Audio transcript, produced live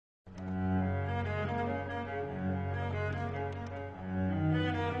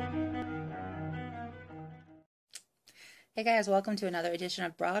Hey guys, welcome to another edition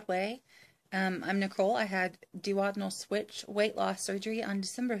of BroadWeigh. I'm Nicole. I had duodenal switch weight loss surgery on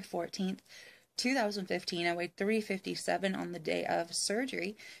December 14th, 2015. I weighed 357 on the day of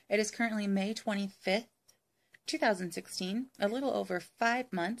surgery. It is currently May 25th, 2016, a little over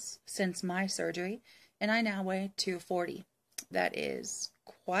 5 months since my surgery, and I now weigh 240. That is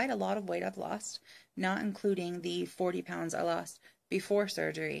quite a lot of weight I've lost, not including the 40 pounds I lost before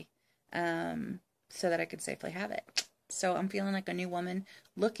surgery, so that I could safely have it. So I'm feeling like a new woman,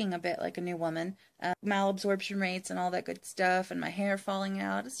 looking a bit like a new woman. Malabsorption rates and all that good stuff, and my hair falling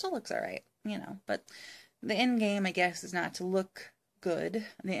out. It still looks alright, but the end game, I guess, is not to look good.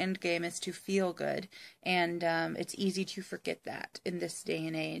 The end game is to feel good, and it's easy to forget that in this day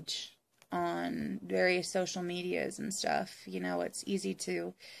and age on various social medias and stuff. It's easy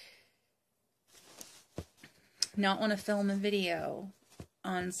to not want to film a video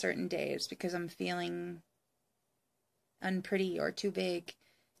on certain days because I'm feeling unpretty or too big.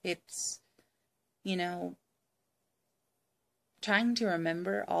 It's, trying to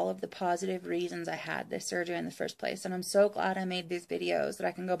remember all of the positive reasons I had this surgery in the first place. And I'm so glad I made these videos that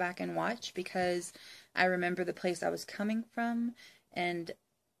I can go back and watch, because I remember the place I was coming from, and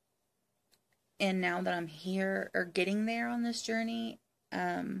now that I'm here or getting there on this journey,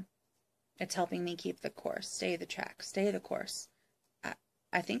 it's helping me keep the course, stay the track, stay the course.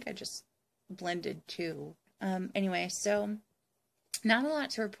 I think I just blended too. Anyway, so not a lot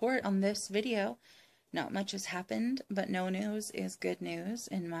to report on this video. Not much has happened, but no news is good news,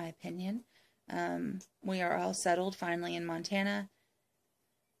 in my opinion. We are all settled finally in Montana.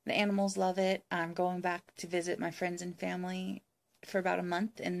 The animals love it. I'm going back to visit my friends and family for about a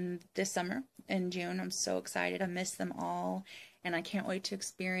month this summer, in June. I'm so excited. I miss them all, and I can't wait to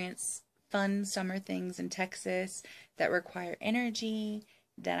experience fun summer things in Texas that require energy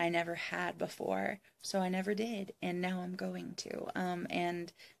that I never had before. So I never did, and now I'm going to.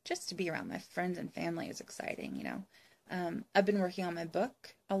 And just to be around my friends and family is exciting, I've been working on my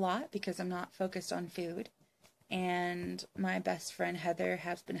book a lot because I'm not focused on food, and my best friend Heather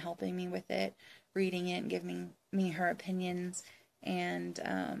has been helping me with it, reading it and giving me her opinions, and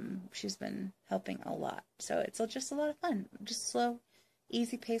she's been helping a lot. So it's just a lot of fun, just slow,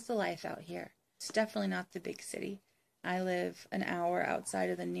 easy pace of life out here. It's definitely not the big city. I live an hour outside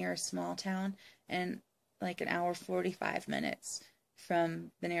of the nearest small town, and like an hour 45 minutes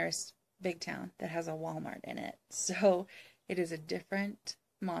from the nearest big town that has a Walmart in it. So it is a different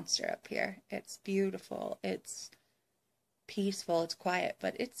monster up here. It's beautiful, it's peaceful, it's quiet,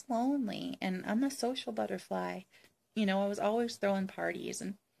 but it's lonely, and I'm a social butterfly. I was always throwing parties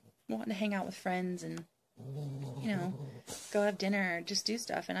and wanting to hang out with friends and go have dinner or just do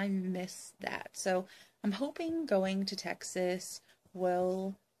stuff, and I miss that. So I'm hoping going to Texas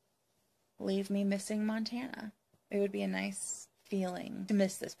will leave me missing Montana. It would be a nice feeling to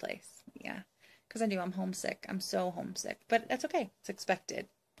miss this place. Yeah, because I do. I'm homesick. I'm so homesick. But that's okay. It's expected.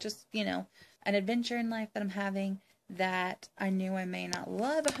 Just, an adventure in life that I'm having that I knew I may not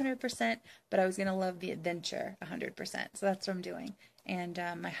love 100%, but I was going to love the adventure 100%. So that's what I'm doing. And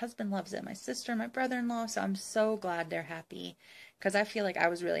my husband loves it, my sister, my brother-in-law, so I'm so glad they're happy, because I feel like I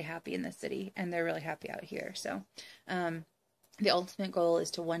was really happy in the city, and they're really happy out here. So the ultimate goal is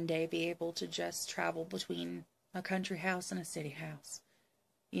to one day be able to just travel between a country house and a city house,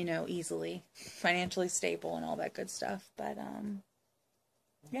 easily, financially stable and all that good stuff. But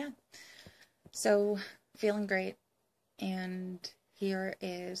yeah, so feeling great. And here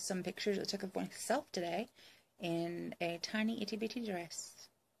is some pictures I took of myself today in a tiny itty bitty dress.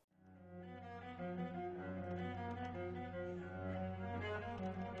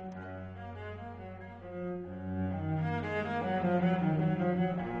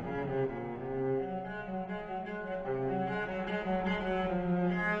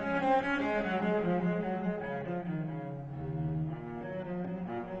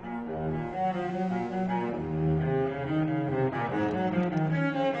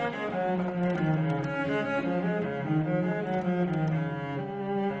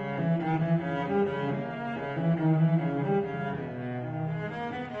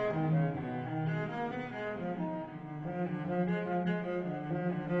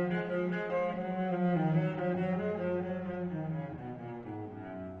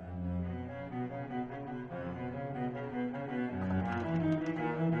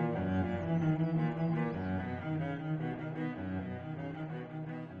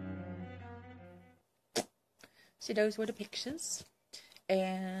 So those were the pictures,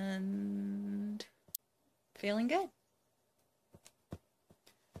 and feeling good.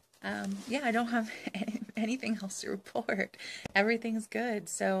 Yeah, I don't have anything else to report. Everything's good.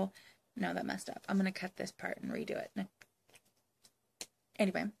 So, no, that messed up. I'm going to cut this part and redo it.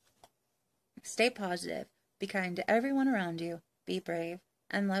 Anyway, stay positive, be kind to everyone around you, be brave,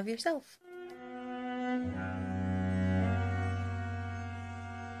 and love yourself.